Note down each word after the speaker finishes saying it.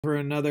For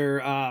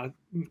another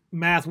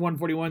Math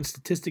 141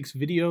 Statistics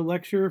video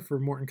lecture for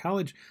Morton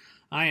College.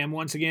 I am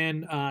once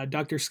again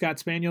Dr. Scott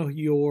Spaniel,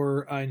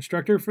 your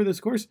instructor for this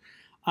course.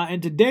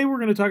 And today we're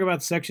going to talk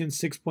about section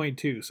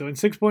 6.2. So in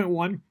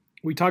 6.1,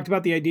 we talked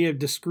about the idea of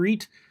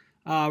discrete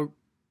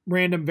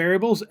random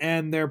variables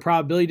and their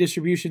probability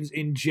distributions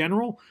in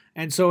general.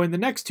 And so in the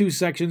next two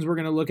sections, we're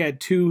going to look at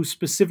two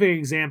specific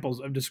examples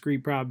of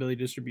discrete probability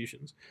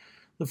distributions.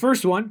 The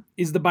first one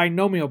is the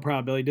binomial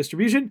probability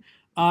distribution.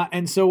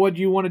 And so what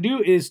you want to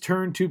do is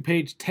turn to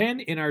page 10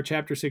 in our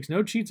chapter 6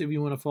 note sheets if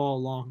you want to follow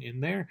along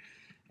in there,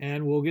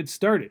 and we'll get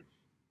started.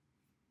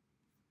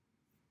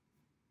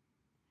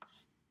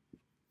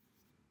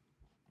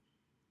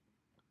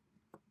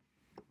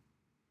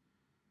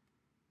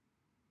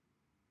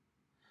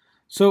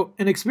 So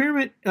an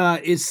experiment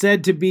is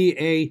said to be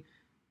a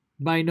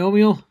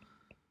binomial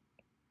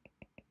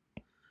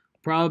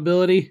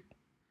probability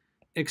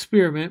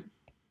experiment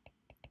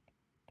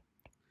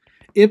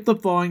if the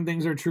following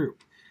things are true.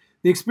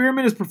 The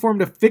experiment is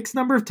performed a fixed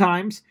number of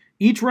times.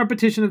 Each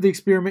repetition of the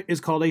experiment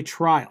is called a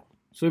trial.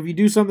 So if you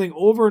do something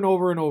over and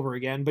over and over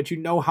again, but you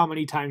know how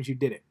many times you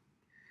did it.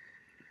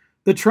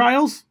 The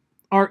trials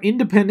are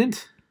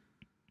independent.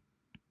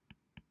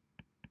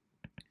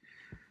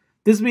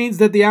 This means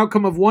that the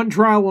outcome of one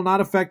trial will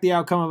not affect the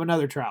outcome of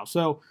another trial.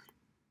 So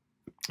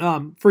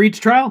for each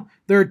trial,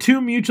 there are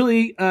two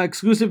mutually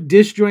exclusive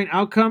disjoint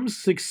outcomes,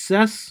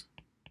 success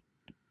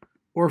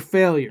or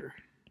failure.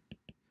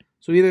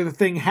 So either the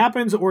thing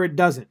happens or it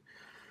doesn't.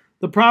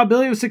 The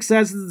probability of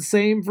success is the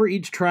same for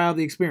each trial of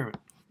the experiment.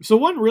 So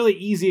one really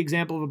easy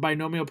example of a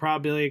binomial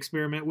probability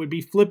experiment would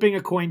be flipping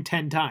a coin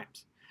 10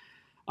 times.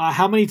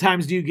 How many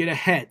times do you get a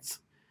heads?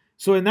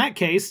 So in that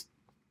case,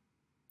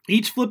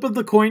 each flip of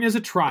the coin is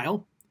a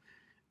trial.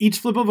 Each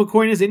flip of a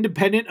coin is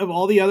independent of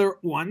all the other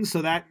ones,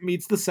 so that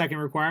meets the second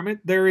requirement.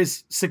 There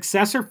is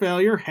success or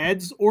failure,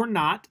 heads or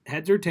not,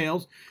 heads or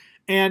tails,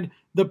 and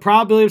the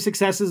probability of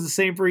success is the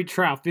same for each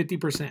trial,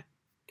 50%.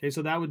 Okay,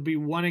 so that would be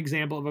one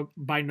example of a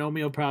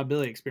binomial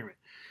probability experiment.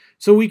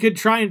 So we could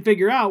try and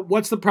figure out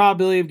what's the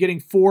probability of getting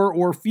 4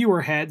 or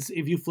fewer heads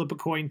if you flip a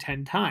coin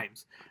 10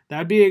 times. That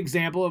would be an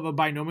example of a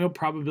binomial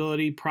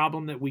probability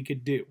problem that we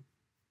could do.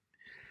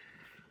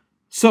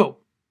 So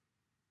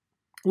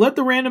let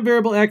the random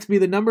variable x be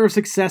the number of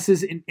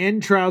successes in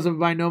n trials of a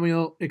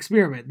binomial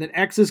experiment. Then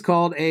x is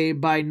called a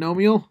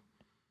binomial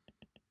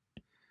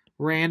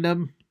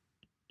random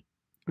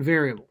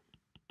variable.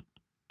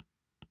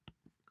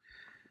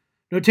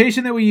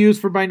 Notation that we use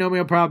for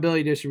binomial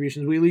probability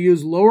distributions. We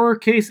use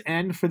lowercase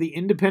n for the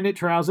independent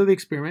trials of the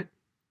experiment.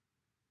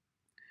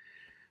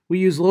 We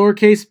use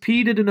lowercase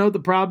p to denote the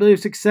probability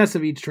of success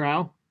of each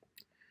trial,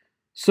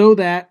 so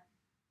that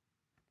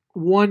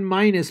 1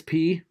 minus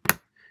p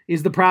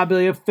is the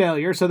probability of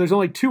failure. So there's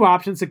only two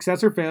options,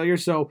 success or failure.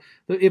 So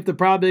if the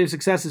probability of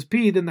success is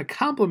p, then the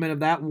complement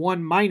of that,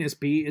 1 minus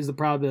p, is the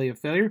probability of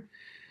failure.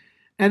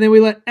 And then we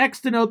let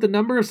x denote the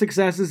number of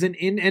successes in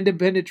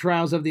independent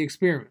trials of the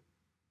experiment.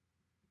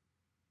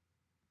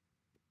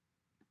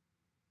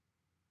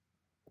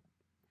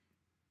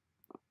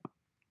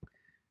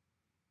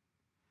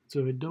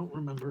 So I don't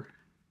remember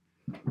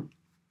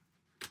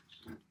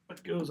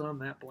what goes on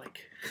that blank.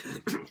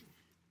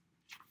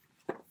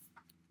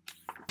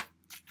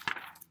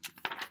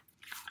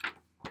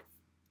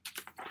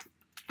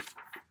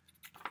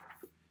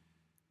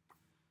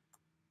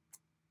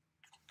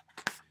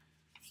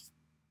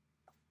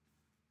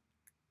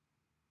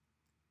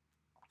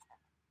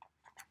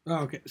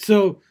 Okay,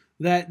 so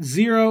that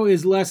 0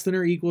 is less than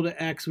or equal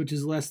to x, which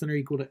is less than or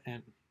equal to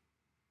n.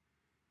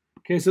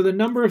 Okay, so the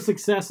number of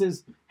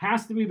successes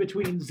has to be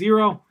between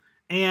 0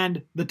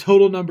 and the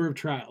total number of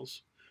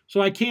trials.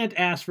 So I can't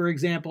ask, for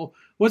example,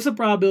 what's the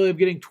probability of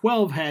getting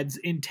 12 heads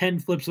in 10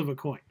 flips of a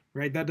coin,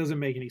 right? That doesn't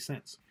make any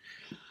sense.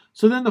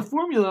 So then the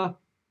formula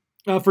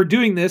for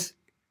doing this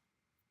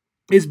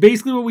is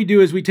basically what we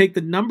do is we take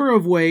the number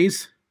of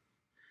ways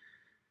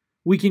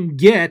we can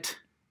get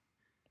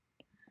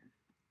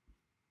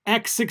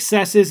x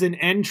successes in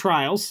n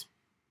trials.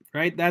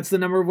 Right, that's the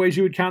number of ways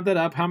you would count that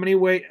up. How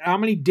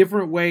many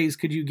different ways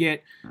could you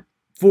get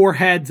 4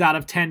 heads out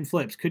of 10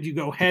 flips? Could you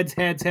go heads,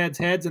 heads, heads,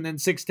 heads, and then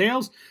 6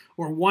 tails,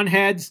 or 1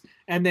 heads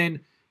and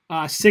then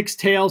 6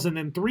 tails and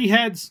then 3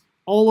 heads?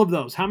 All of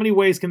those. How many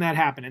ways can that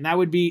happen? And that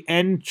would be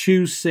n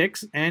choose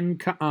 6, n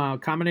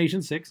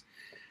combination 6,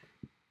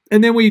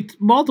 and then we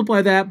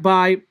multiply that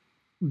by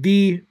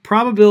the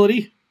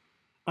probability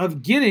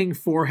of getting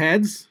 4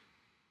 heads,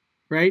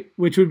 right?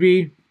 Which would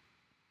be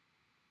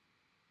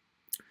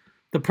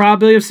the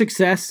probability of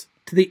success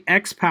to the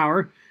x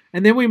power,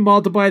 and then we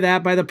multiply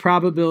that by the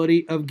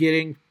probability of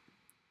getting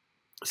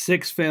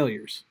 6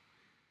 failures.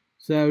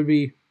 So that would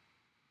be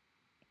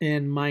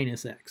n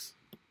minus x.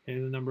 Okay,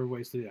 the number of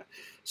ways to do that.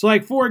 So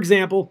like, for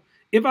example,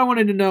 if I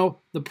wanted to know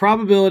the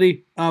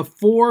probability of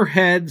 4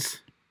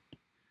 heads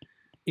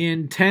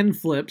in 10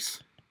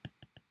 flips,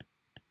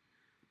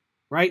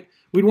 right?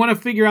 We'd want to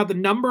figure out the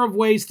number of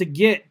ways to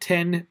get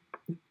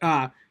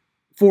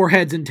 4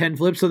 heads in 10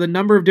 flips. So the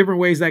number of different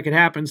ways that could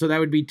happen. So that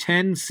would be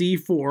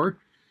 10C4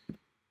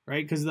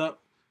 right? Because the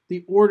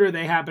order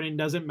they happen in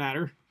doesn't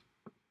matter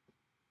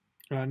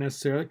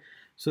necessarily.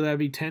 So that would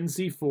be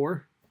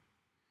 10C4.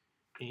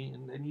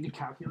 And I need a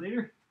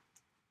calculator.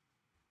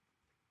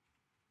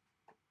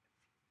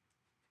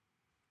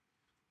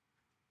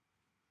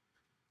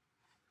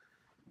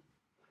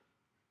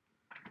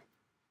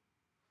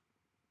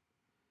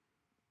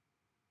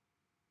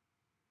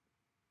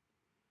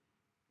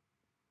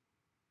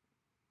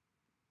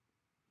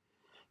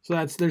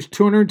 So there's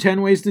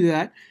 210 ways to do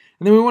that.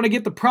 And then we want to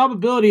get the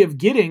probability of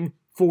getting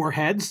 4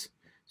 heads.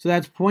 So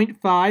that's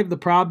 0.5, the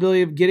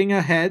probability of getting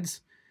a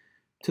heads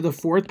to the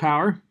 4th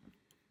power.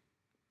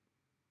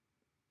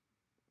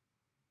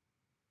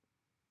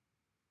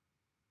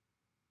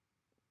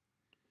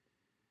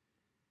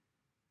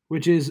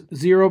 Which is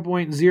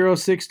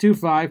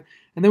 0.0625.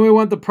 And then we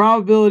want the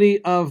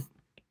probability of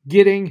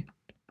getting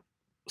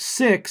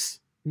 6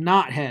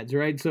 not heads,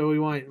 right? So we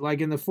want,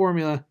 like in the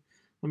formula,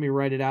 let me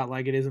write it out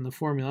like it is in the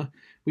formula.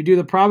 We do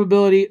the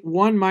probability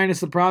 1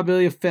 minus the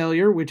probability of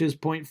failure, which is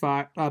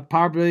 0.5,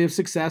 probability of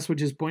success,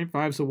 which is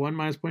 0.5, so 1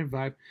 minus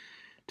 0.5,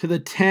 to the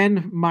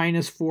 10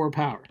 minus 4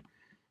 power.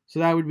 So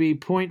that would be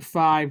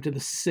 0.5 to the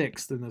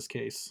 6th in this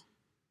case,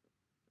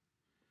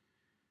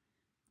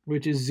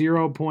 which is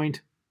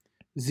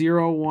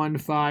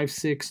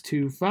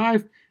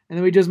 0.015625. And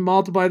then we just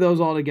multiply those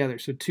all together.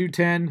 So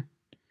 210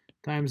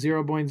 times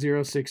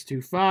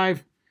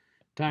 0.0625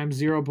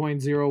 times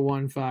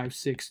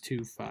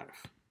 0.015625.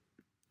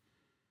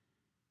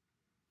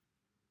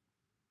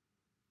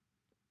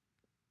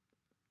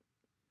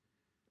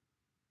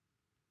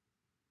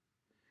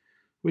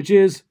 Which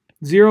is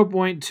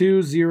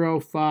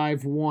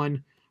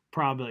 0.2051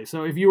 probability.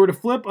 So if you were to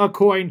flip a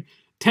coin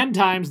 10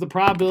 times, the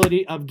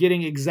probability of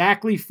getting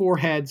exactly 4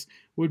 heads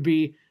would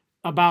be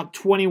about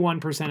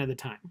 21% of the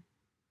time.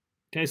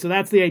 Okay, so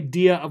that's the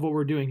idea of what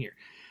we're doing here.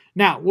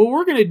 Now, what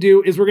we're going to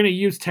do is we're going to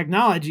use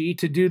technology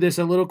to do this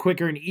a little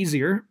quicker and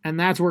easier, and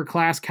that's where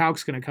class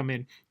calc's going to come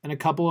in, and a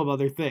couple of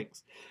other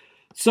things.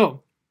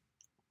 So,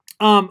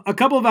 a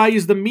couple of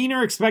values, the mean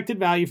or expected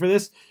value for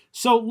this.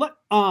 So,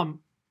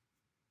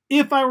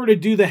 if I were to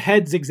do the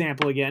heads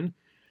example again,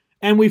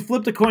 and we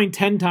flipped a coin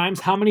 10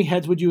 times, how many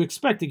heads would you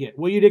expect to get?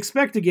 Well, you'd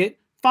expect to get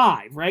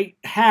 5, right?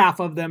 Half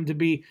of them to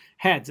be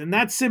heads, and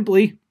that's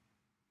simply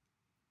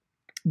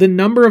the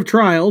number of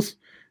trials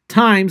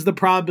times the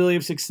probability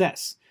of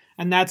success.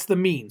 And that's the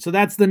mean. So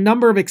that's the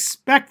number of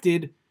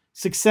expected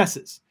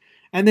successes.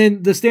 And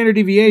then the standard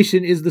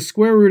deviation is the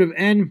square root of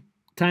n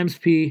times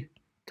p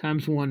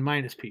times 1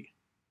 minus p.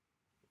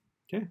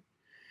 Okay.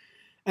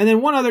 And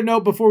then one other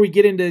note before we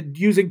get into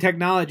using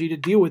technology to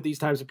deal with these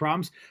types of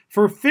problems.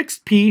 For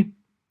fixed p,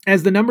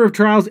 as the number of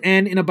trials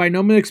n in a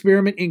binomial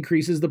experiment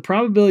increases, the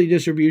probability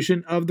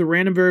distribution of the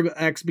random variable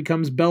x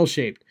becomes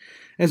bell-shaped.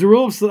 As a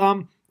rule of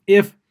thumb,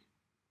 if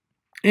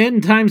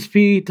n times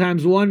p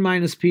times 1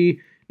 minus p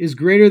is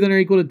greater than or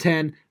equal to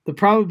 10, the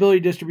probability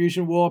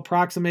distribution will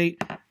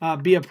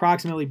be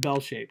approximately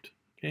bell-shaped.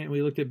 Okay, and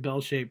we looked at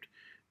bell-shaped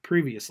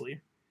previously.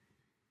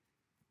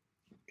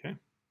 Okay.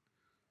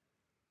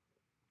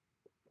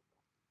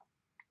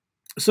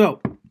 So,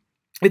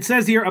 it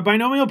says here, a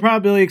binomial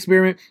probability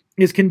experiment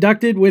is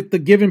conducted with the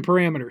given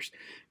parameters.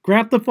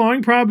 Graph the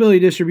following probability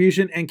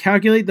distribution and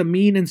calculate the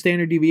mean and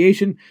standard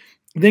deviation.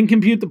 Then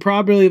compute the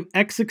probability of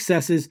x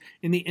successes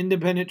in the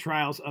independent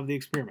trials of the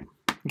experiment.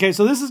 Okay,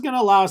 so this is going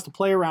to allow us to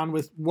play around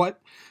with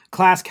what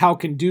class calc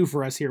can do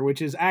for us here,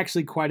 which is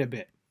actually quite a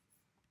bit.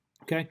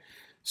 Okay,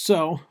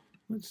 so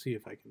let's see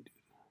if I can do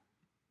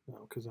that.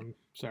 No, because I'm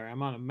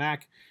on a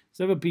Mac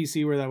instead of a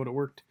PC where that would have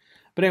worked.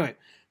 But anyway,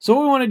 so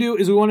what we want to do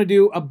is we want to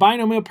do a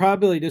binomial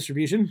probability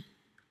distribution.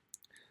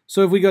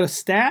 So if we go to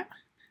Stat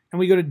and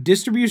we go to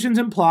Distributions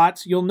and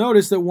Plots, you'll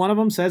notice that one of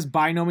them says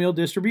binomial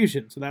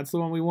distribution. So that's the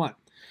one we want.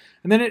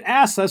 And then it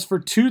asks us for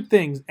 2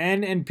 things,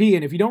 n and p.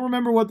 And if you don't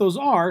remember what those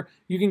are,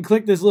 you can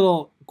click this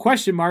little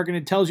question mark and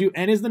it tells you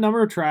n is the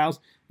number of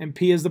trials and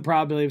p is the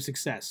probability of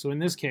success. So in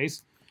this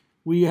case,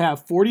 we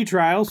have 40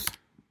 trials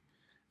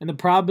and the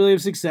probability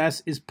of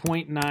success is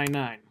 0.99.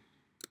 And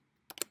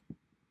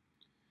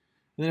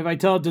then if I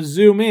tell it to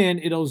zoom in,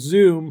 it'll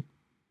zoom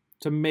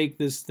to make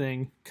this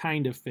thing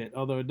kind of fit,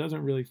 although it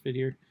doesn't really fit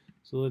here.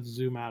 So let's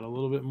zoom out a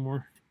little bit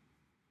more.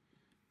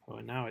 Oh,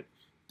 and now it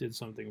did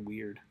something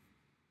weird.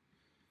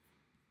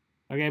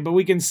 Okay, but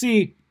we can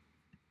see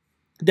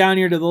down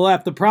here to the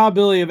left, the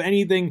probability of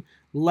anything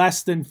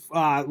less than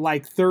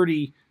like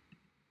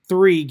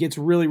 33 gets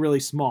really, really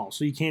small,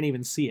 so you can't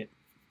even see it.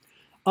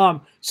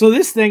 So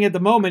this thing at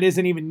the moment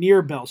isn't even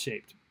near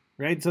bell-shaped,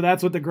 right? So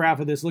that's what the graph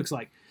of this looks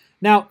like.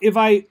 Now,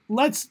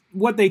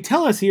 what they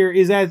tell us here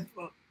is that,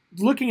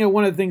 looking at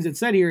one of the things it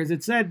said here, is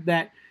it said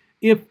that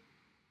if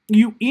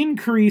you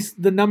increase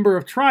the number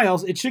of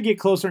trials, it should get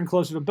closer and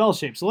closer to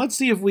bell-shaped. So let's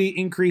see if we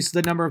increase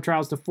the number of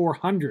trials to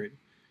 400.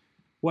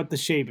 What the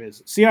shape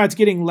is. See how it's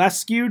getting less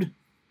skewed?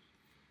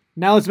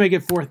 Now let's make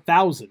it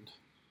 4,000.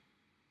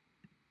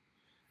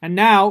 And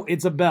now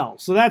it's a bell.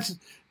 So that's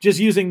just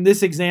using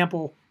this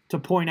example to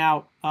point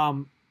out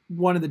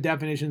one of the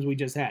definitions we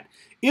just had.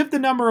 If the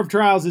number of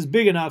trials is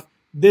big enough,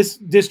 this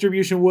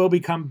distribution will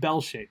become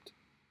bell-shaped.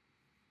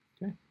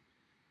 Okay.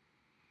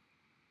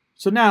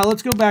 So now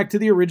let's go back to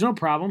the original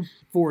problem,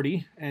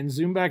 40, and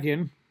zoom back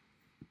in.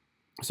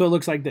 So it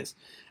looks like this.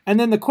 And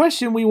then the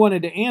question we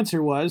wanted to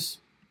answer was,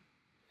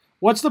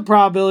 what's the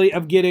probability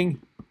of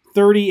getting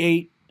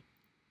 38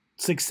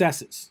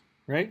 successes,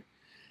 right?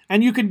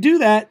 And you can do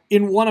that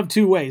in one of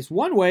two ways.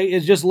 One way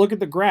is just look at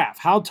the graph.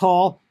 How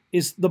tall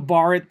is the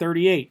bar at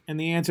 38? And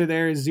the answer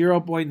there is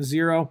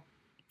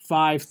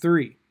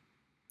 0.053.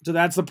 So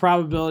that's the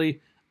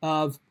probability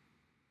of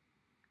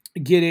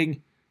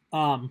getting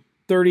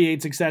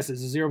 38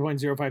 successes, is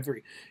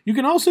 0.053. You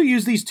can also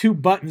use these two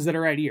buttons that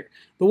are right here.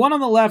 The one on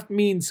the left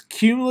means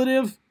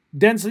cumulative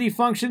density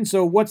function.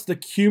 So what's the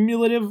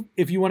cumulative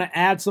if you want to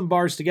add some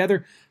bars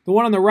together? The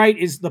one on the right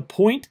is the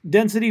point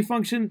density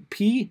function,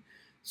 P.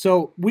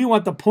 So we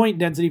want the point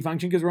density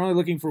function because we're only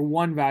looking for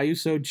one value.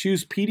 So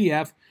choose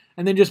PDF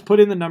and then just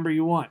put in the number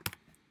you want.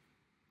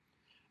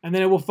 And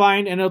then it will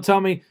find, and it'll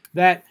tell me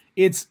that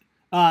it's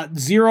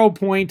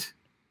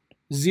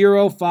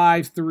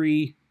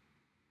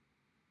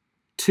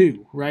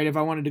 0.0532, right? If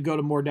I wanted to go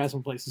to more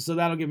decimal places. So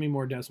that'll give me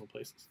more decimal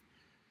places.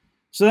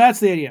 So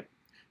that's the idea.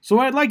 So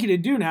what I'd like you to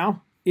do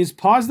now is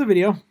pause the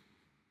video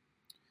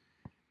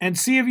and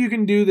see if you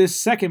can do this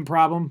second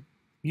problem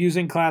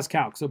using class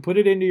calc. So put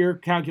it into your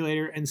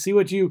calculator and see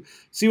what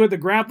the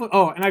graph.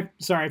 Oh, and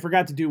I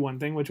forgot to do one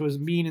thing, which was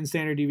mean and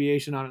standard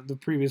deviation on the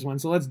previous one.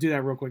 So let's do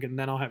that real quick, and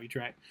then I'll have you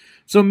try it.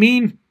 So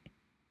mean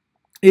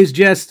is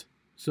just,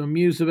 so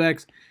mu sub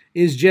x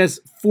is just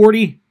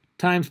 40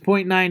 times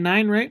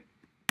 0.99, right?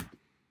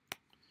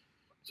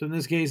 So in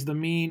this case, the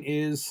mean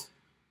is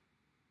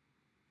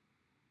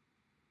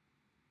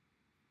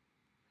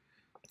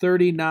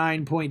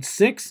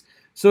 39.6.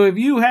 So if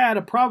you had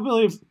a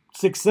probability of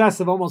success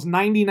of almost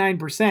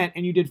 99%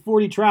 and you did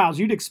 40 trials,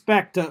 you'd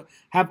expect to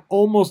have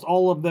almost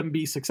all of them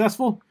be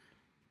successful.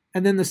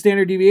 And then the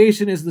standard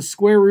deviation is the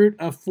square root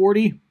of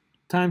 40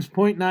 times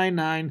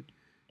 0.99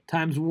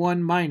 times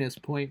 1 minus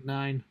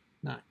 0.99.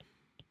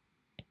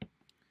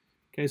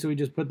 Okay, so we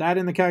just put that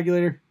in the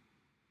calculator.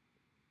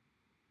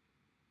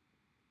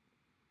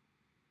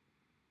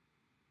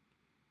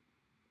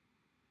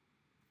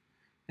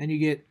 And you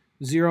get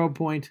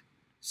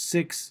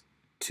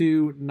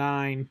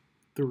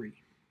 0.6293,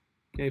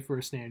 okay, for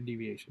a standard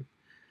deviation.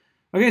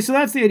 Okay, so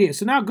that's the idea.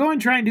 So now go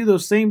and try and do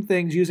those same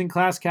things using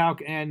class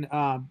calc and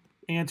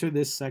answer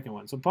this second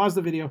one. So pause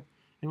the video,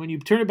 and when you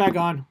turn it back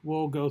on,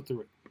 we'll go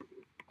through it.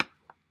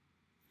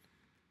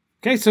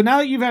 Okay, so now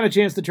that you've had a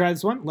chance to try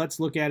this one, let's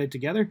look at it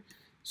together.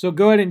 So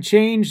go ahead and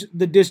change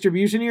the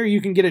distribution here.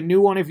 You can get a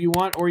new one if you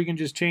want, or you can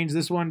just change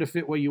this one to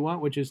fit what you want,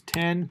 which is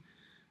 10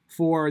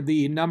 for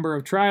the number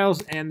of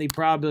trials, and the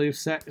probability of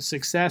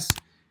success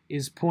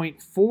is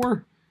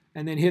 0.4.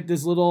 And then hit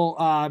this little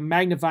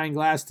magnifying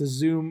glass to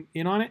zoom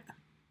in on it.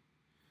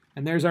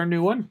 And there's our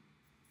new one.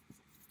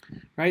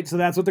 Right, so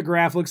that's what the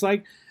graph looks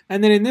like.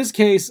 And then in this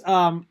case,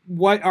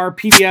 what our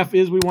PDF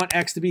is, we want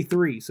x to be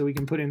 3. So we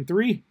can put in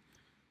 3,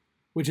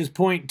 which is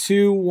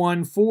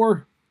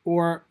 0.214,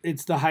 or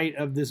it's the height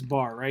of this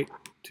bar, right?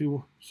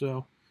 2.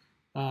 So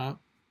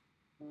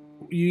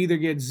you either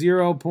get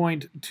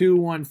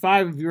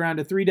 0.215 if you round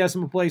to 3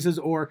 decimal places,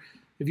 or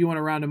if you want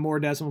to round to more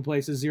decimal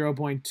places,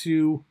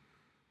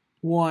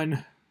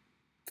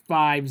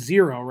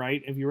 0.2150,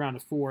 right? If you round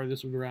to 4,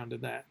 this would round to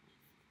that.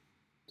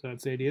 So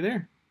that's the idea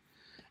there.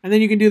 And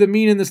then you can do the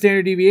mean and the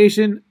standard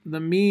deviation. The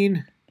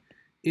mean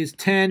is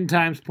 10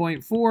 times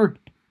 0.4,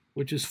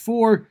 which is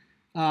 4.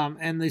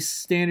 And the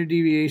standard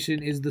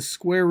deviation is the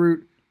square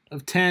root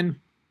of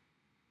 10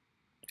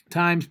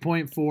 times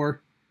 0.4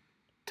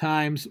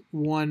 times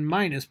 1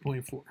 minus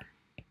 0.4.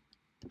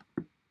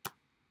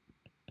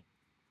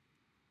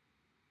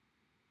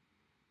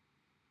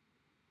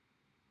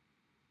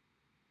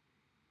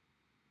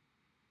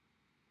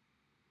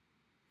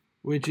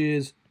 Which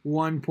is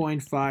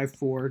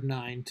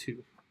 1.5492.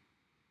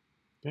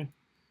 Okay,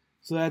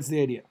 so that's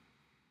the idea.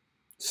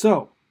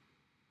 So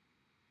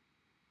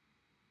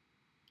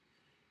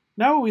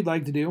now what we'd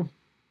like to do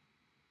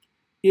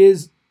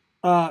is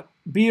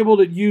be able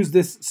to use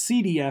this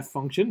CDF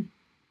function.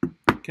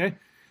 Okay,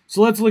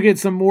 so let's look at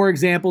some more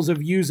examples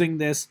of using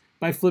this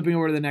by flipping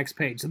over to the next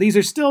page. So these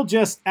are still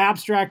just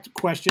abstract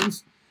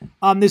questions.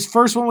 This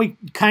first one we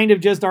kind of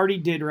just already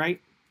did, right?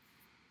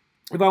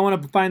 If I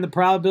want to find the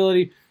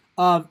probability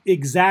of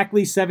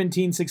exactly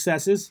 17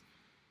 successes,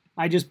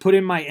 I just put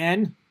in my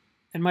N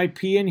and my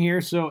P in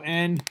here. So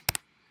N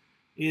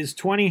is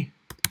 20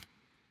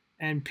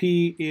 and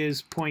P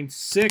is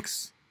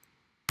 0.6.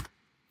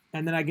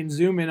 And then I can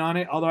zoom in on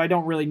it, although I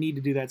don't really need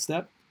to do that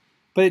step.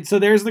 But so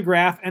there's the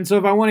graph. And so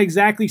if I want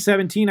exactly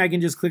 17, I can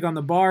just click on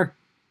the bar.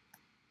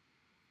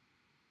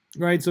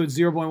 Right, so it's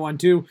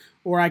 0.12.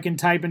 Or I can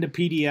type into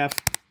PDF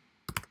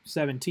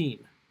 17.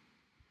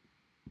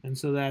 And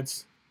so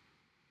that's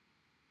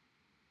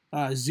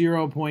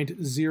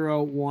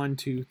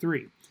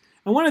 0.0123.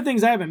 And one of the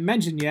things I haven't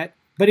mentioned yet,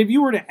 but if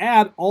you were to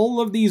add all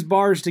of these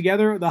bars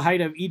together, the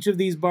height of each of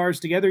these bars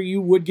together,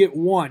 you would get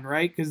 1,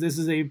 right? Because this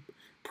is a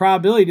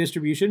probability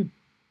distribution.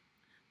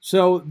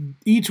 So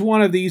each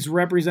one of these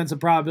represents a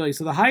probability.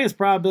 So the highest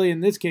probability in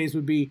this case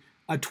would be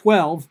a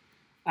 12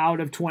 out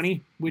of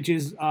 20, which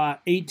is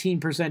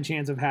 18%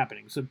 chance of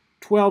happening. So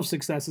 12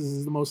 successes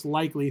is the most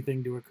likely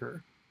thing to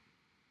occur.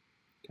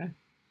 Okay,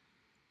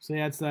 so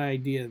that's the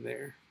idea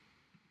there.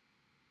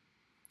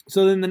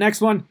 So then the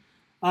next one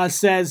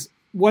says,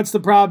 what's the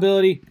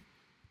probability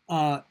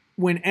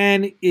when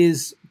n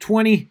is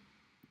 20?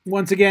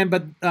 Once again,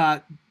 but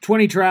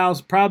 20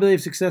 trials, probability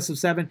of success of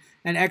 7,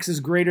 and x is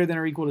greater than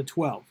or equal to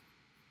 12.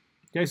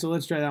 Okay, so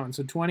let's try that one.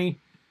 So 20,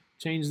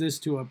 change this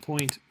to a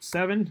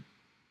 0.7. And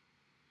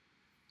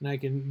I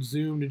can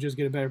zoom to just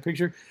get a better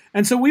picture.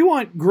 And so we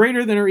want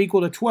greater than or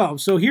equal to 12.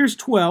 So here's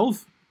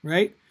 12,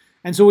 right?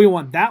 And so we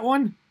want that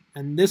one,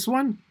 and this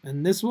one,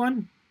 and this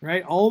one,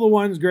 right? All the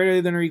ones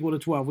greater than or equal to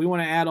 12. We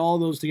want to add all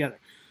those together.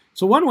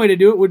 So one way to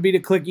do it would be to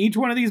click each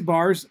one of these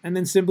bars and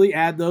then simply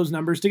add those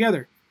numbers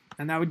together.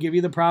 And that would give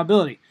you the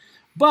probability.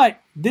 But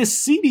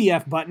this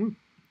CDF button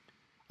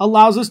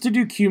allows us to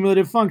do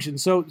cumulative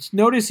functions. So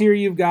notice here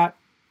you've got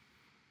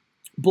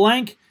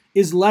blank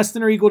is less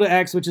than or equal to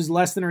x, which is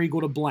less than or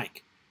equal to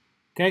blank.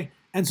 Okay?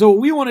 And so what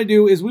we want to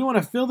do is we want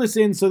to fill this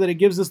in so that it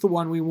gives us the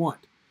one we want.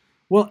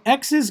 Well,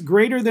 x is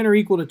greater than or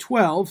equal to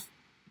 12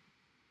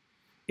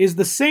 is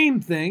the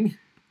same thing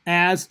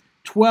as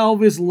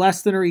 12 is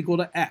less than or equal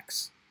to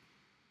x.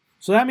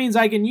 So that means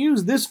I can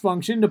use this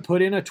function to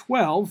put in a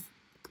 12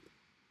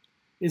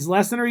 is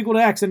less than or equal to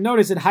x. And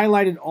notice it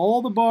highlighted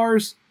all the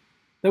bars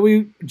that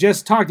we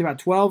just talked about,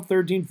 12,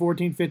 13,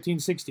 14, 15,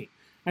 16.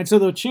 And so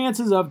the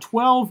chances of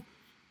 12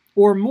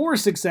 or more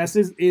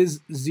successes is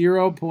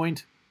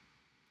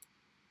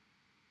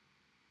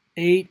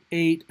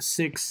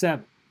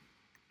 0.8867.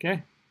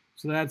 Okay?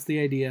 So that's the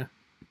idea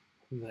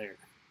there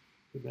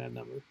with that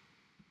number.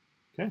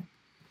 Okay?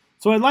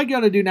 So what I'd like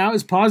y'all to do now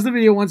is pause the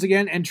video once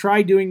again and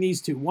try doing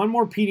these two. One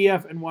more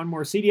PDF and one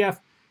more CDF.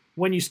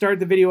 When you start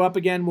the video up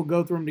again, we'll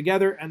go through them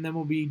together, and then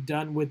we'll be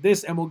done with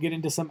this, and we'll get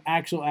into some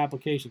actual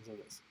applications of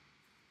this.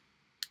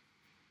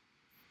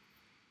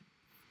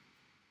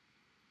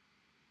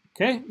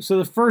 Okay, so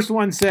the first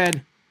one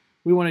said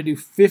we want to do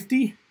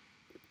 50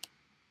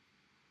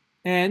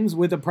 ends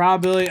with a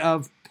probability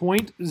of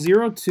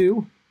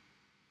 0.02,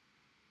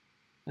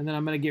 and then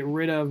I'm going to get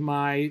rid of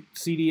my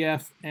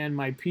CDF and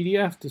my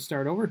PDF to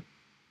start over.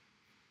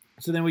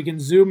 So then we can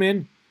zoom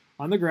in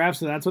on the graph,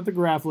 so that's what the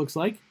graph looks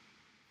like.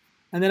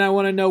 And then I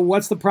want to know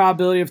what's the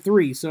probability of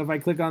 3. So if I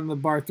click on the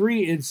bar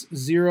 3, it's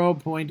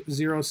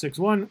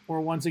 0.061.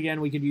 Or once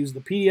again, we could use the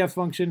PDF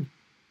function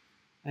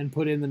and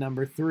put in the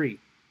number 3.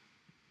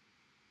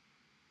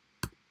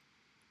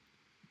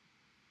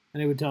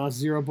 And it would tell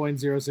us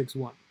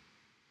 0.061.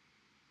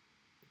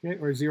 Okay,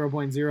 or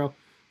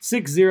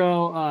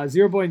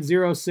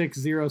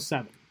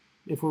 0.0607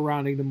 if we're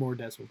rounding to more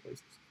decimal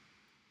places.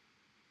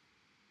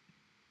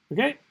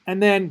 Okay,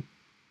 and then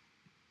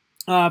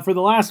for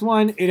the last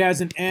one, it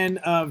has an n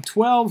of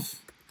 12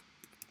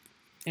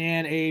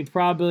 and a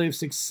probability of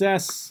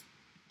success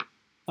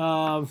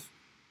of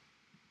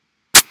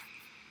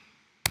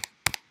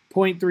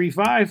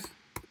 0.35.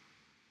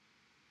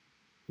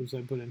 Oops,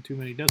 I put in too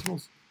many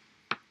decimals.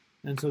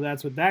 And so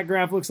that's what that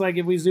graph looks like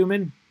if we zoom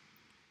in.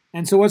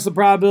 And so what's the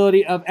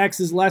probability of x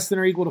is less than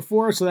or equal to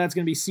 4? So that's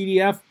going to be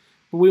CDF.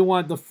 But we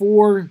want the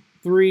 4,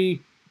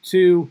 3,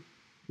 2,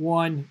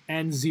 1,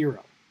 and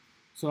 0.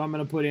 So I'm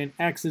going to put in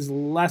x is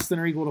less than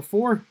or equal to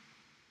 4.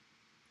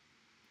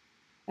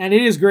 And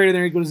it is greater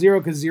than or equal to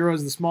 0 because 0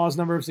 is the smallest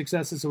number of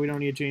successes, so we don't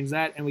need to change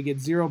that. And we get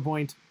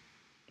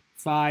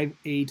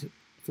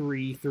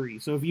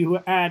 0.5833. So if you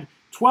add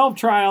 12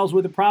 trials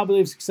with a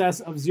probability of success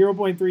of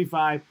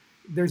 0.35,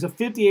 there's a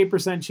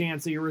 58%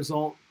 chance that your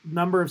result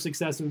number of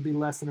successes would be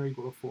less than or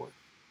equal to 4.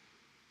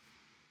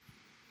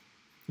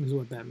 This is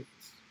what that means.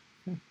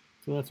 Okay.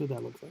 So that's what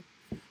that looks like.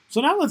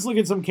 So now let's look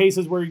at some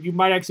cases where you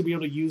might actually be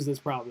able to use this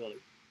probability.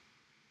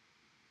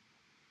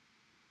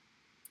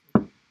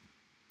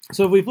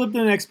 So if we flip to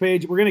the next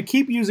page, we're going to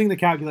keep using the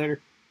calculator,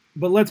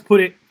 but let's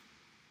put it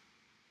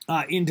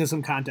into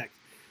some context.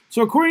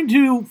 So according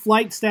to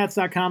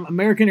flightstats.com,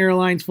 American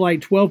Airlines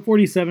flight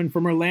 1247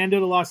 from Orlando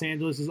to Los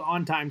Angeles is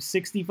on time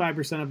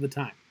 65% of the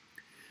time.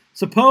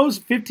 Suppose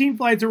 15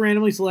 flights are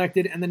randomly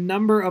selected and the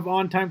number of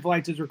on-time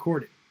flights is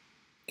recorded.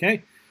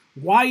 Okay?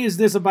 Why is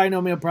this a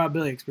binomial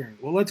probability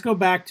experiment? Well, let's go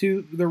back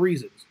to the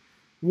reasons.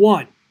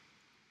 1,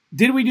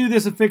 did we do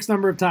this a fixed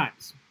number of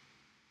times?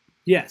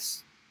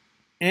 Yes.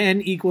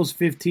 N equals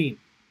 15.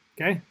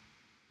 Okay?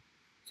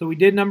 So we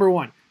did number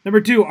 1.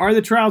 Number 2, are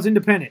the trials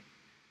independent?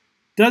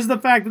 Does the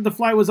fact that the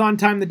flight was on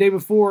time the day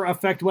before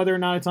affect whether or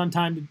not it's on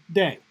time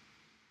today?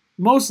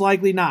 Most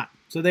likely not.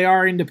 So they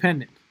are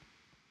independent.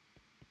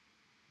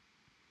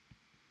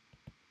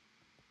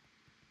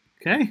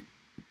 Okay?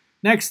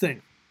 Next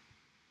thing.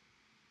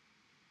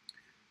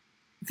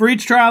 For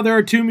each trial, there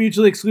are 2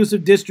 mutually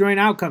exclusive disjoint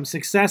outcomes,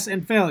 success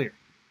and failure.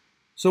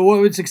 So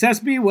what would success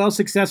be? Well,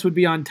 success would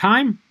be on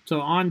time. So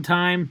on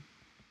time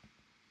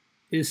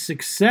is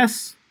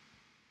success,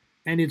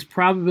 and its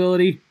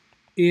probability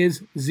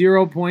is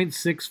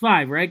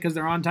 0.65, right? Because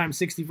they're on time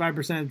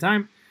 65% of the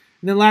time.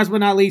 And then last but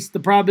not least, the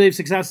probability of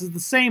success is the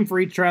same for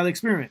each trial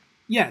experiment.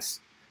 Yes,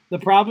 the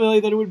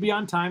probability that it would be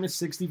on time is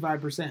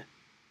 65%.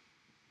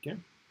 Okay.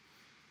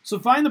 So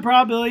find the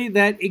probability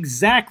that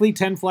exactly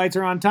 10 flights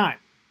are on time.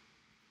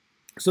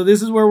 So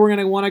this is where we're going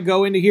to want to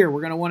go into here.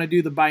 We're going to want to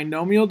do the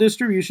binomial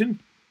distribution.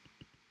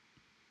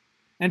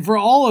 And for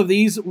all of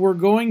these, we're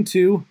going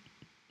to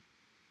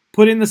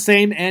put in the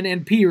same n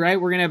and p,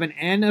 right? We're going to have an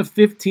n of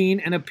 15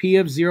 and a p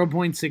of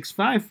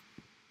 0.65,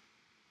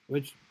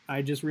 which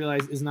I just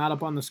realized is not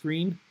up on the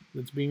screen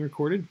that's being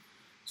recorded.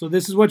 So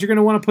this is what you're going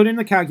to want to put in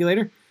the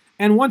calculator.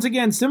 And once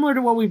again, similar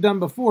to what we've done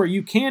before,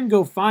 you can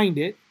go find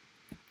it,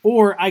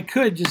 or I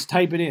could just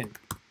type it in.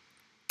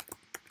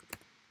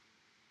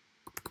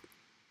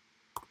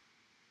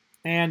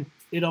 And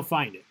it'll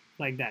find it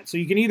like that. So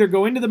you can either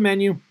go into the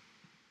menu,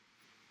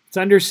 it's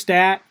under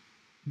stat,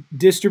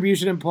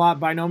 distribution and plot,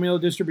 binomial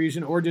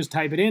distribution, or just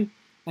type it in.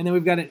 And then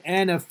we've got an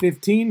n of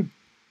 15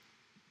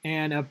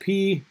 and a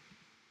p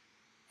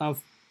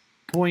of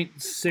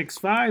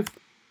 0.65.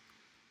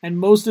 And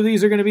most of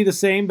these are going to be the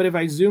same, but if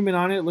I zoom in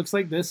on it, it looks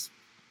like this,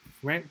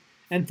 right?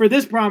 And for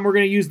this problem, we're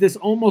going to use this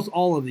almost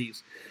all of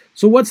these.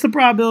 So what's the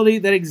probability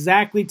that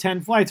exactly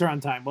 10 flights are on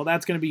time? Well,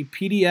 that's going to be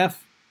PDF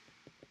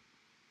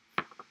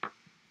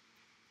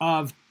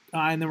of,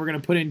 and then we're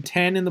going to put in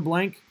 10 in the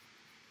blank.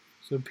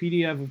 So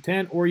PDF of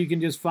 10, or you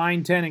can just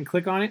find 10 and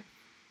click on it.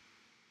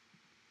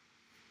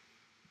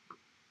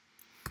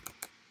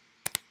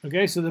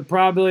 Okay, so the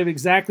probability of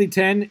exactly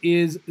 10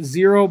 is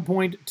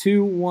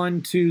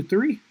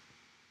 0.2123.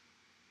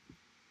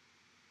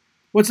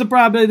 What's the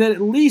probability that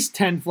at least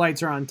 10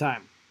 flights are on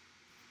time?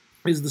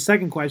 Is the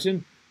second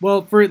question.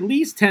 Well, for at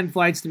least 10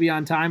 flights to be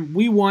on time,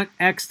 we want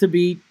X to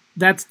be,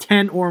 that's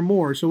 10 or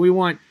more. So we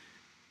want,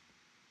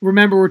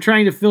 remember, we're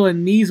trying to fill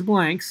in these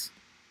blanks,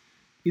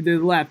 either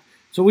the left.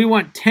 So we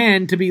want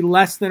 10 to be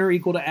less than or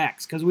equal to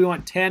X, because we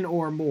want 10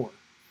 or more.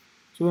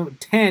 So we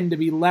want 10 to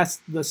be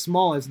less, the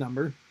smallest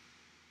number.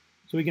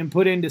 So we can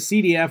put into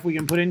CDF, we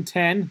can put in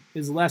 10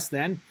 is less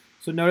than.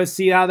 So notice,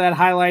 see how that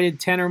highlighted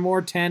 10 or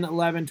more, 10,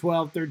 11,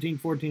 12, 13,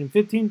 14, and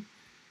 15.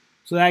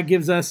 So that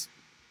gives us,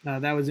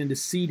 that was into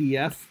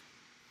CDF.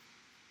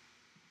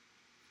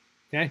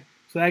 Okay,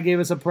 so that gave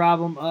us a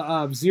problem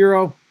of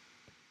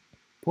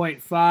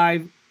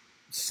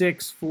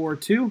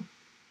 0.5642.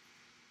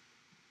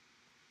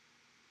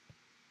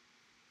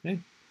 Okay,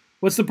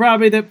 what's the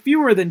probability that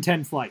fewer than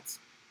 10 flights?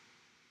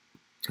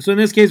 So in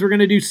this case, we're going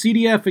to do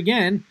CDF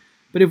again,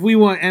 but if we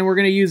want, and we're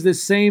going to use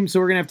this same, so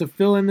we're going to have to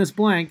fill in this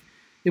blank.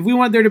 If we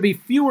want there to be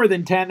fewer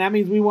than 10, that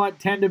means we want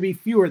 10 to be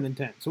fewer than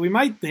 10. So we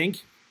might think,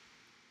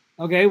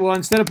 okay, well,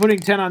 instead of putting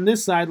 10 on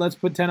this side, let's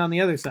put 10 on the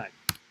other side.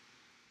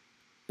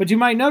 But you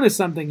might notice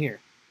something here.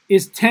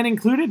 Is 10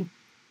 included?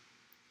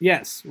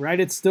 Yes, right?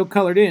 It's still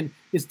colored in.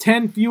 Is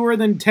 10 fewer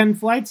than 10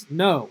 flights?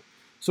 No.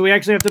 So we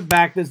actually have to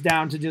back this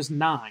down to just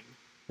 9,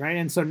 right?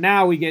 And so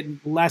now we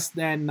get less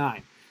than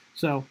 9.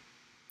 So,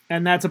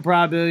 and that's a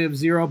probability of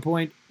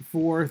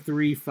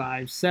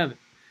 0.4357.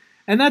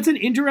 And that's an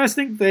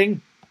interesting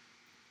thing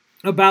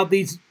about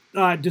these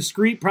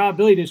discrete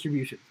probability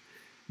distributions.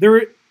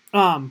 There,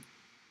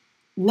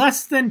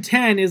 less than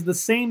 10 is the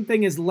same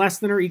thing as less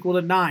than or equal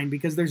to 9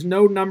 because there's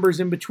no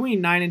numbers in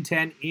between 9 and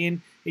 10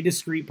 in a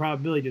discrete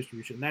probability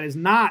distribution. That is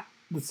not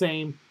the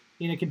same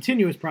in a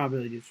continuous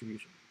probability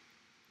distribution.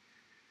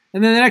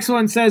 And then the next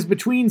one says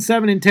between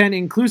 7 and 10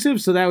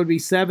 inclusive, so that would be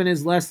 7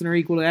 is less than or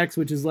equal to x,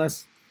 which is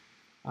less,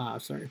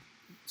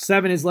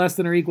 7 is less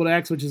than or equal to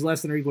x, which is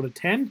less than or equal to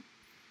 10.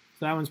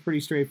 So that one's pretty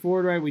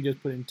straightforward, right? We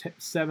just put in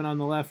 7 on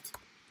the left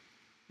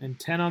and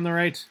 10 on the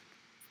right.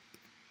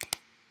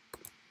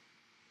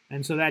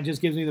 And so that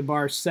just gives me the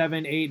bar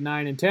 7, 8,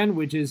 9, and 10,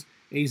 which is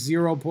a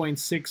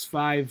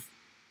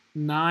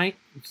 0.659,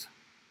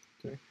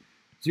 sorry,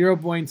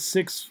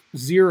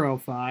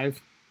 0.605,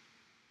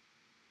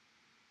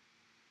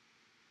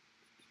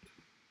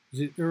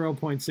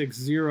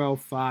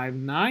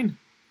 0.6059.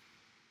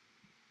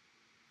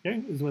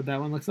 Okay, is what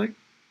that one looks like.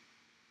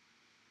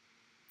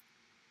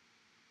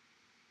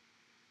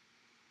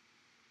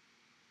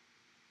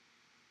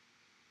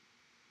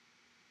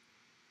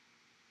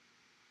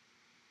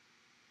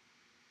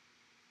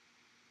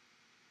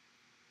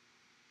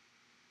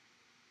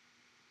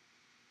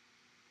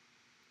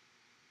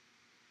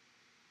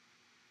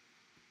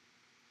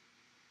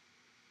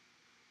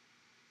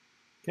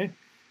 Okay,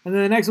 and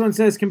then the next one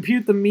says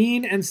compute the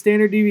mean and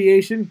standard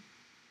deviation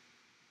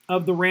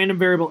of the random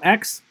variable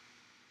x.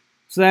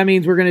 So that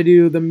means we're going to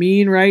do the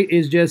mean, right,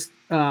 is just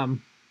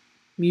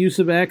mu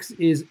sub x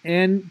is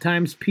n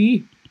times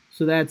p.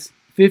 So that's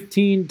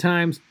 15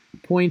 times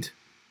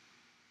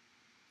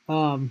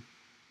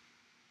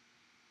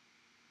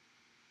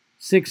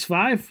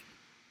 0.65.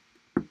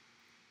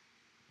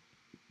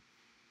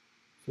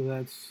 So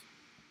that's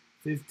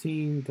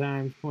 15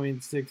 times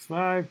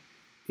 0.65.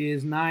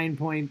 is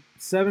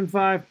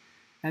 9.75,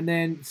 and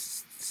then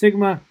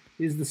sigma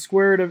is the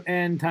square root of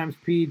n times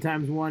p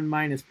times 1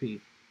 minus p.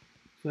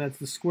 So that's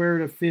the square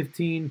root of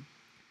 15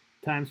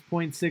 times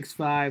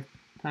 0.65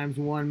 times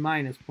 1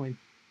 minus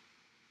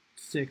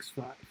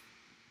 0.65.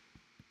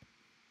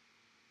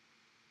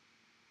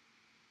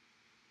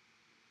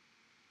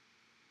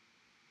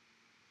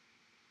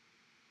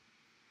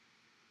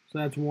 So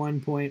that's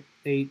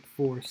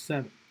 1.847.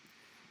 And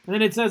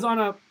then it says on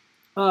a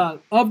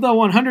of the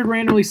 100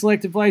 randomly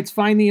selected flights,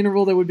 find the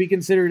interval that would be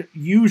considered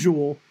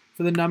usual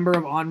for the number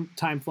of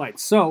on-time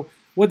flights. So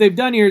what they've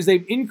done here is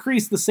they've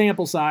increased the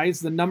sample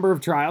size, the number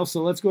of trials.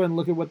 So let's go ahead and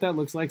look at what that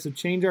looks like. So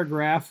change our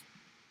graph.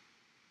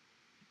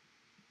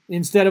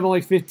 Instead of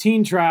only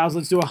 15 trials,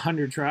 let's do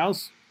 100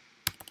 trials.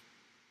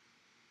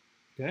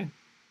 Okay.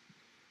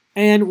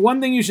 And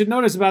one thing you should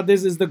notice about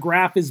this is the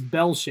graph is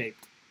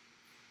bell-shaped,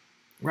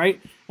 right?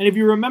 And if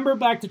you remember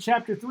back to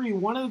chapter 3,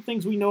 one of the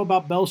things we know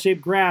about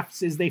bell-shaped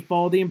graphs is they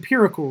follow the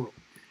empirical rule.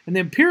 And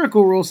the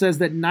empirical rule says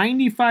that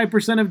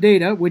 95% of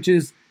data, which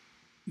is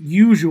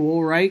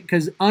usual, right?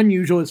 Because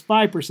unusual is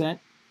 5%.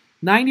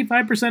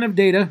 95% of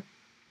data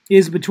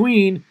is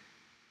between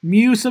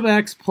mu sub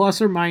x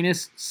plus or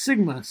minus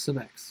sigma sub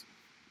x.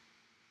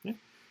 Okay?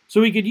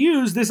 So we could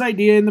use this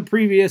idea in the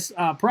previous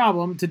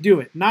problem to do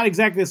it. Not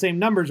exactly the same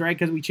numbers, right?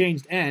 Because we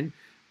changed n.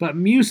 But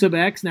mu sub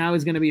x now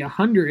is going to be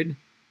 100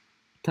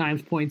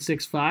 times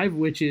 0.65,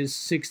 which is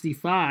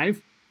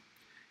 65.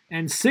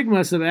 And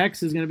sigma sub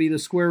x is going to be the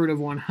square root of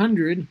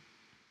 100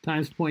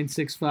 times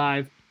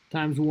 0.65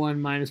 times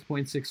 1 minus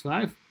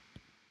 0.65.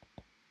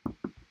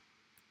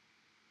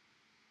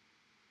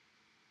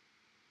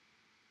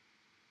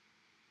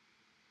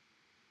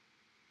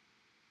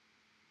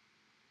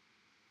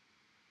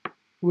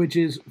 Which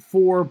is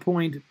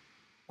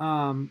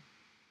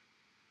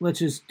let's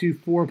just do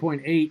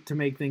 4.8 to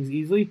make things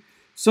easy.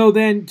 So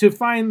then to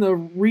find the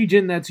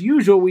region that's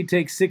usual, we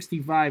take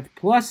 65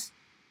 plus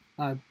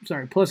or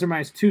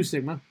minus 2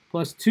 sigma,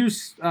 plus 2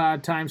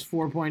 times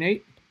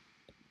 4.8,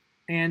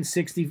 and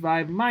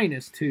 65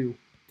 minus 2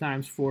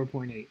 times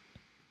 4.8.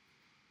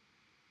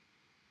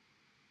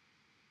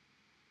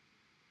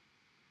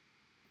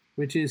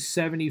 Which is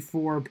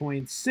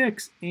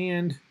 74.6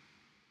 and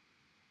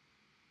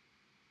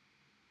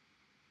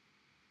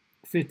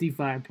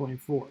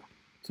 55.4.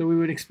 So we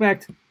would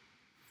expect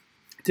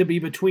to be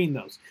between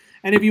those.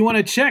 And if you want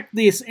to check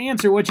this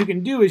answer, what you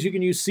can do is you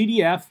can use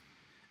CDF,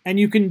 and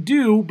you can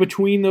do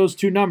between those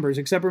two numbers,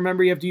 except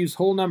remember you have to use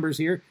whole numbers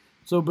here.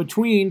 So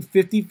between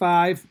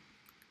 55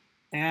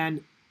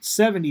 and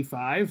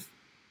 75.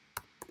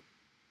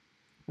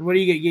 And what do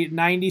you get? You get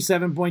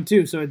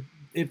 97.2. So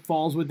it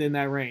falls within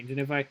that range. And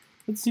if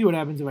let's see what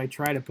happens if I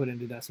try to put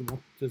into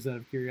decimal, just out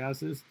of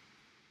curiosity.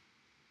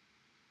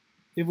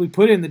 If we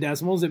put in the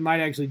decimals, it might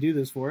actually do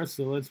this for us.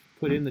 So let's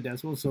put in the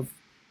decimals. So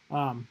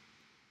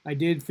I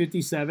did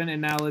 57,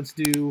 and now let's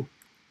do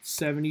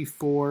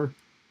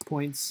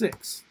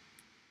 74.6.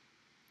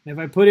 And if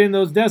I put in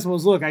those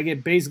decimals, look, I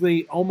get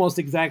basically almost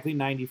exactly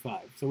 95.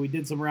 So we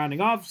did some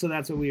rounding off, so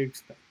that's what we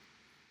expect.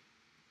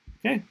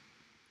 Okay,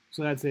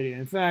 so that's it.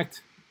 In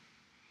fact,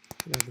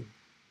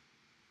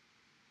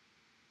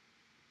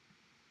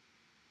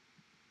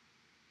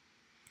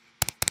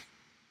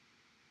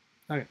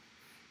 okay,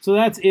 so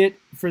that's it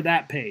for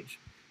that page.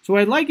 So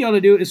what I'd like y'all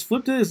to do is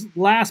flip to this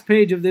last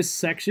page of this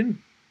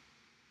section.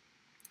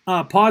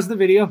 Pause the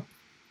video.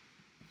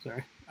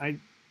 Sorry, I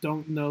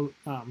don't know.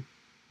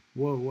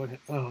 Whoa, what?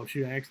 Oh,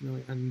 shoot, I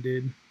accidentally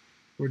undid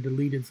or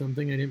deleted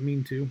something. I didn't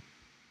mean to.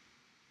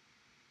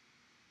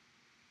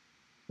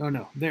 Oh,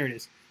 no, there it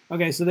is.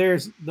 Okay, so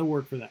there's the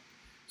work for that.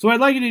 So what I'd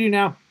like you to do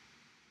now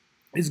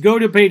is go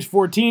to page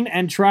 14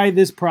 and try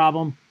this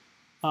problem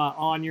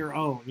on your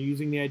own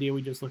using the idea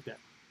we just looked at.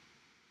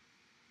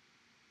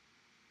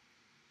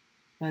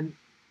 And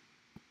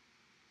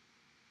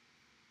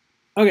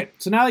okay,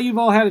 so now that you've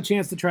all had a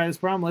chance to try this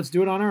problem, let's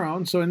do it on our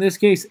own. So in this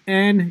case,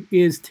 N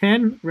is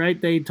 10, right?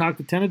 They talked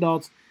to 10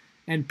 adults,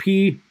 and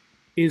P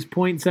is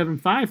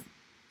 0.75.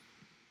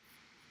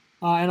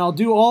 And I'll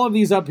do all of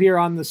these up here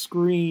on the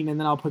screen, and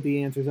then I'll put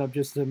the answers up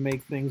just to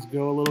make things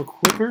go a little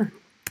quicker.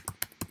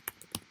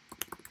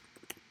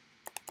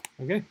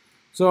 Okay,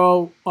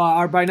 so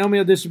our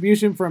binomial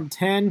distribution from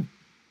 10,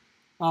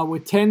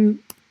 with 10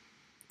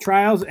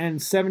 trials and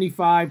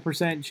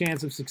 75%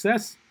 chance of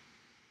success,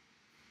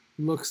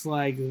 looks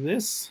like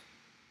this.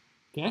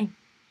 Okay,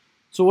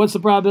 so what's the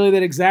probability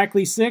that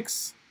exactly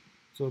 6?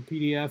 So a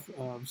PDF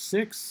of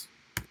 6.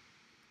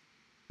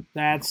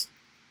 That's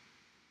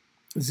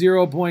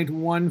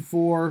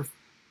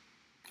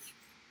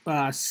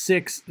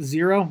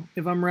 0.1460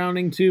 if I'm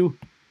rounding to,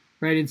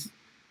 right? It's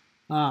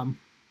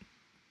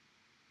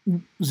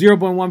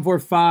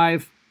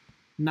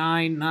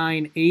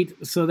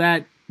 0.145998. So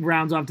that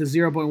rounds off to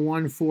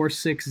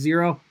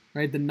 0.1460,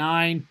 right? The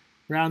 9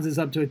 rounds this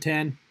up to a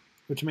 10,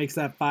 which makes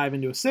that 5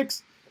 into a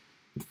 6.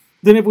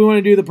 Then if we want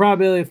to do the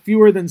probability of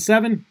fewer than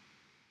 7,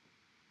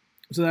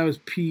 so that was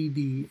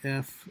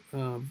PDF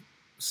of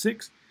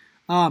 6.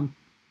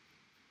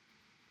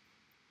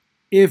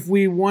 If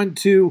we want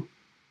to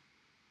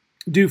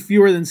do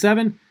fewer than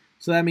 7,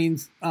 so that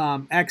means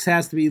x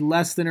has to be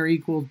less than or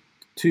equal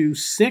to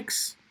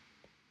 6,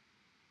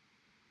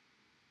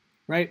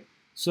 right?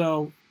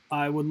 So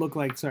I would look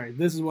like, sorry,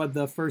 this is what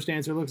the first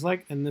answer looks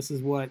like, and this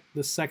is what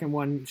the second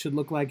one should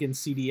look like in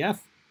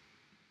CDF.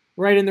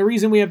 Right, and the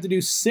reason we have to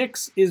do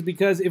 6 is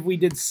because if we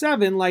did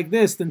 7 like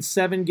this, then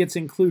 7 gets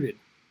included.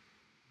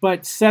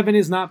 but 7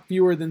 is not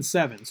fewer than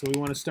 7. So we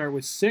want to start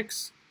with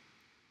 6,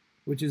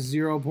 which is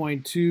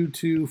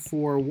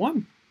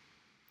 0.2241.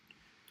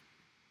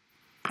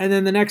 And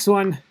then the next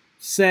one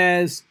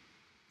says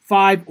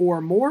 5 or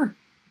more.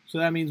 So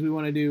that means we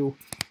want to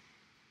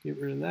get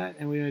rid of that,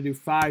 and we want to do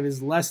 5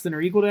 is less than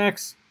or equal to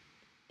x.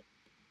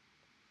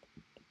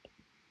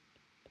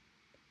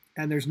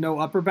 And there's no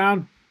upper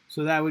bound,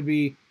 so that would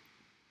be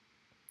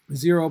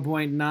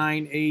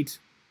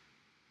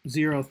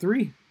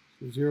 0.9803.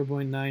 So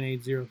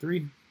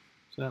 0.9803.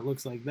 So that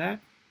looks like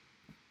that.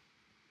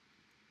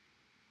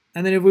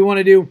 And then if we want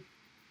to do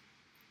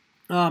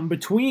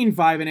between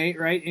 5 and 8,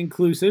 right,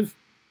 inclusive,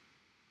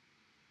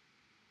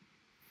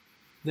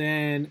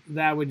 then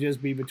that would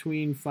just be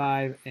between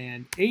 5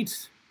 and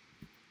 8.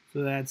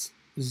 So that's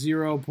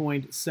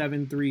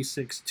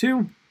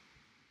 0.7362.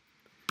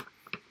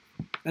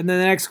 And then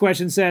the next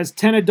question says,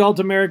 10 adult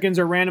Americans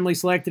are randomly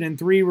selected and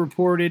 3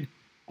 reported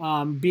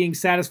being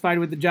satisfied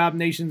with the job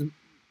nation's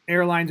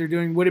airlines are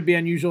doing. Would it be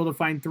unusual to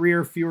find 3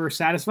 or fewer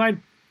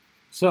satisfied?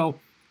 So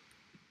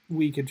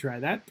we could try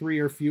that. 3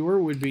 or fewer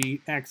would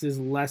be x is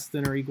less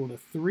than or equal to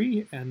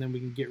 3, and then we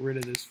can get rid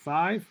of this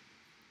 5.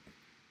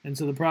 And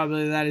so the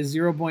probability of that is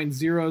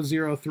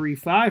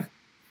 0.0035.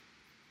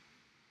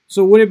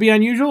 So would it be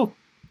unusual?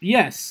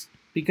 Yes,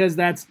 because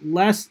that's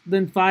less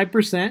than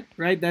 5%,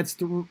 right? That's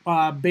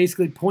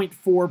basically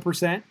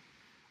 0.4%.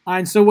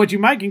 And so what you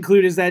might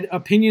conclude is that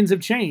opinions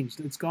have changed.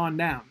 It's gone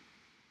down.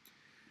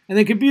 And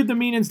then compute the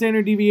mean and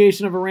standard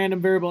deviation of a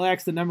random variable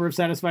x, the number of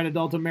satisfied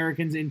adult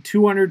Americans in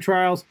 200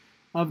 trials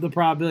of the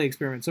probability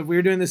experiment. So if we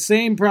were doing the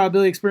same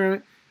probability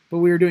experiment, but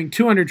we were doing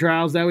 200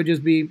 trials, that would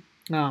just be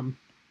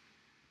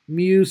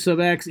mu sub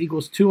x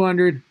equals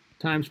 200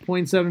 times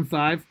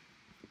 0.75.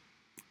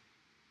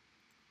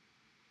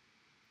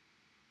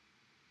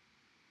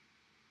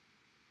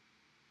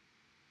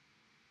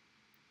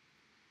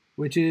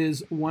 Which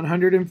is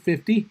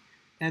 150,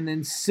 and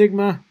then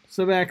sigma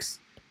sub x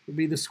would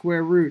be the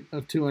square root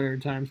of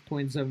 200 times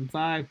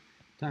 0.75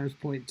 times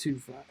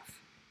 0.25.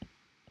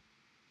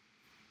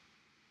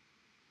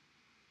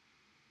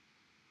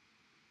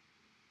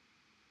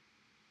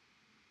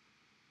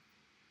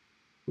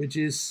 Which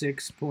is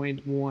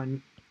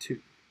 6.12.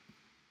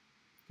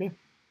 Okay.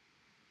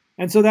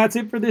 And so that's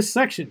it for this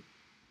section.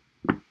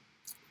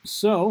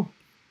 So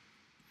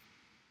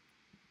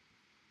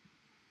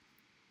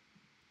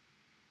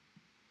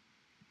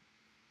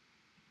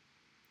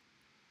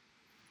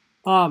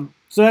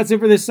that's it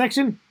for this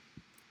section.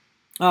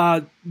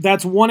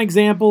 That's one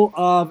example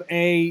of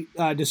a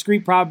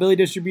discrete probability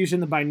distribution,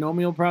 the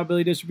binomial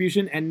probability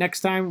distribution. And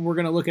next time we're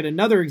going to look at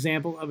another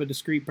example of a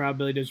discrete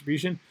probability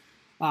distribution,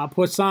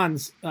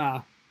 Poisson's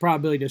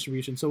probability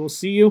distribution. So we'll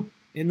see you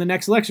in the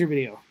next lecture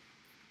video.